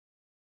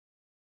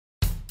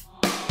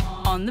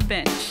On the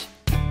bench.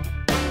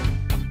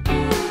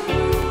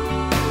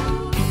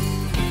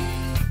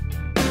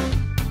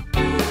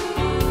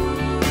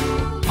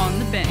 On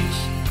the bench.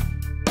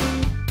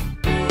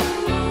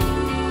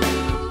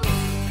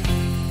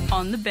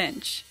 On the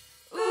bench.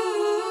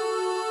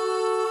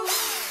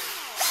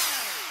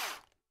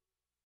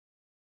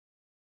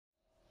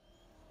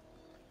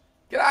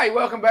 G'day,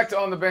 welcome back to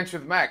On the Bench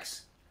with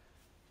Max.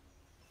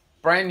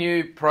 Brand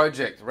new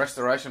project,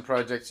 restoration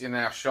projects in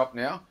our shop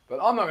now, but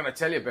I'm not going to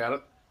tell you about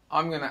it.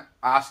 I'm going to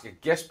ask a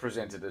guest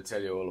presenter to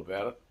tell you all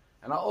about it,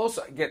 and I'll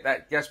also get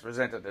that guest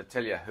presenter to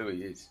tell you who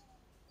he is.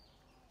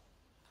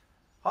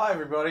 Hi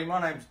everybody, my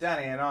name's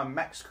Danny and I'm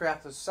Max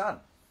Crowther's son.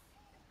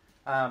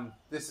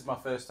 This is my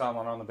first time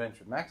on the Bench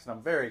with Max and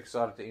I'm very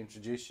excited to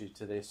introduce you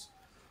to this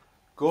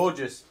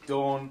gorgeous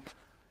Dawn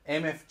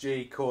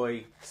MFG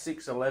Koi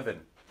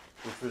 611,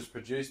 which was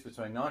produced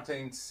between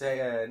 1917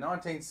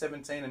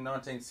 and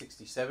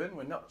 1967.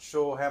 We're not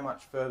sure how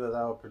much further they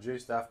were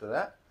produced after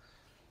that.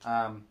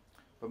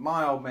 But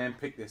my old man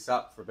picked this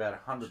up for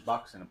about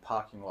 $100 in a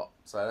parking lot,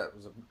 so that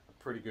was a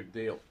pretty good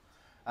deal.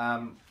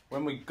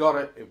 When we got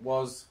it, it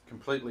was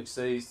completely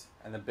seized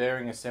and the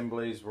bearing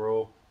assemblies were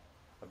all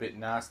a bit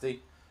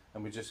nasty,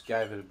 and we just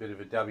gave it a bit of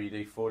a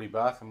WD-40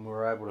 bath and we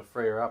were able to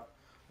free her up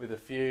with a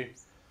few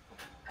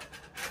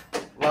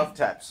love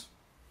taps.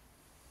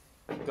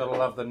 Gotta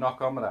love the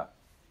knockometer.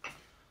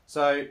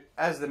 So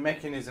as the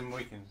mechanism,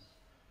 we can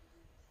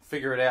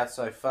figure it out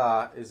so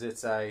far, is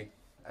it's a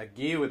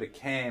gear with a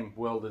cam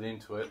welded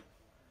into it,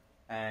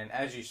 and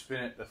as you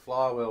spin it, the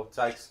flywheel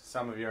takes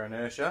some of your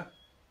inertia,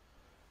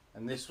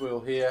 and this wheel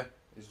here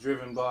is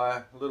driven by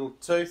a little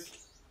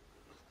tooth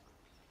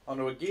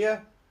onto a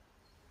gear,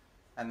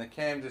 and the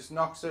cam just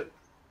knocks it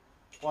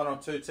one or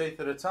two teeth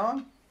at a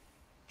time,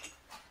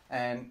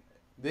 and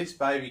this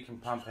baby can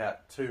pump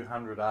out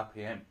 200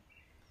 RPM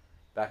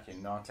back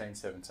in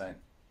 1917.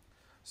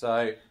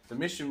 So the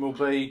mission will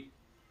be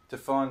to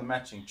find the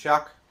matching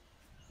chuck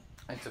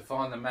and to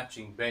find the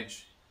matching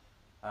bench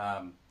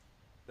that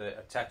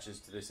attaches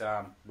to this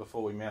arm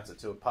before we mount it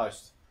to a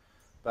post.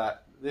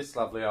 But this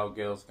lovely old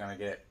girl's going to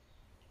get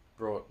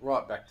brought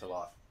right back to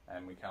life,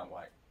 and we can't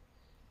wait.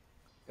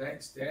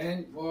 Thanks,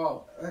 Dan.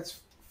 Wow, that's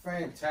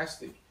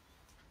fantastic.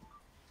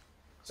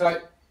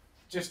 So,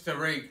 just to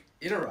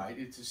reiterate,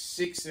 it's a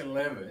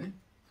 611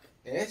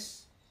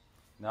 S?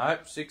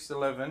 Nope,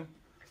 611.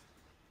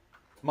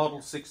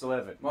 Model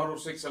 611. Model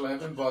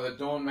 611 by the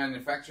Dawn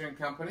Manufacturing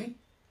Company.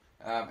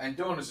 And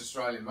Dawn is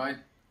Australian made.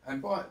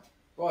 And by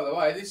the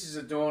way, this is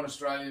a Dawn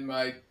Australian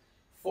made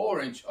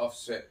 4-inch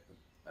offset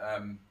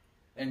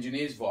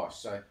engineer's vice.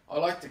 So I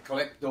like to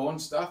collect Dawn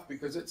stuff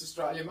because it's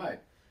Australian made.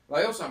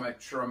 They also make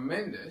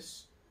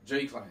tremendous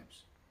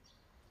G-clamps.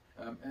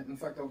 And in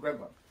fact, I'll grab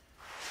one.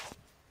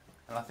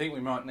 And I think we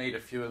might need a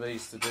few of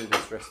these to do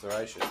this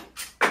restoration.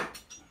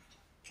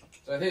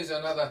 So here's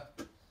another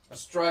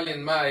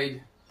Australian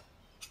made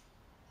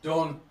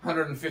Dawn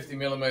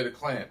 150mm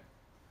clamp.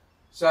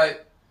 So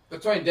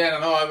between Dan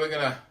and I, we're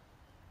gonna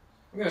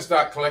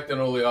start collecting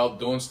all the old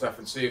Dawn stuff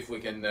and see if we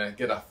can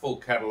get a full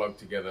catalogue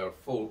together, a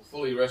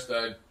fully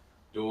restored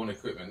Dawn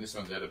equipment. This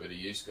one's had a bit of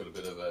use, got a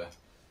bit of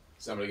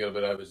somebody got a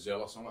bit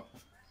overzealous on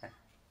it.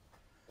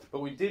 But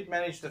we did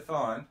manage to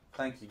find,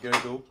 thank you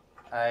Google,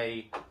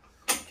 a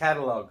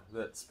catalogue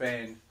that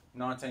spanned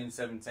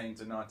 1917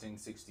 to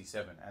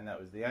 1967, and that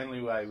was the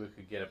only way we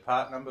could get a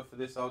part number for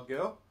this old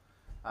girl,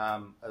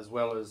 as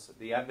well as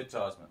the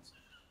advertisements.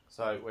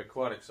 So we're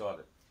quite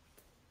excited.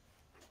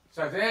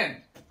 So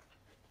Dan,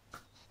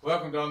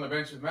 welcome to On the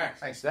Bench with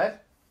Max. Thanks, Dad.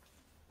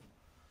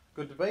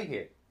 Good to be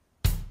here.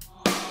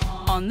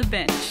 On the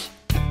bench.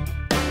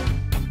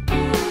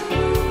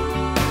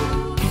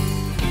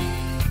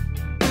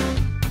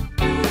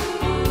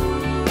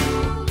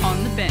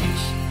 On the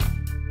bench.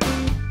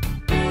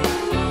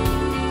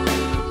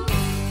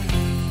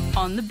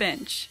 On the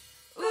bench.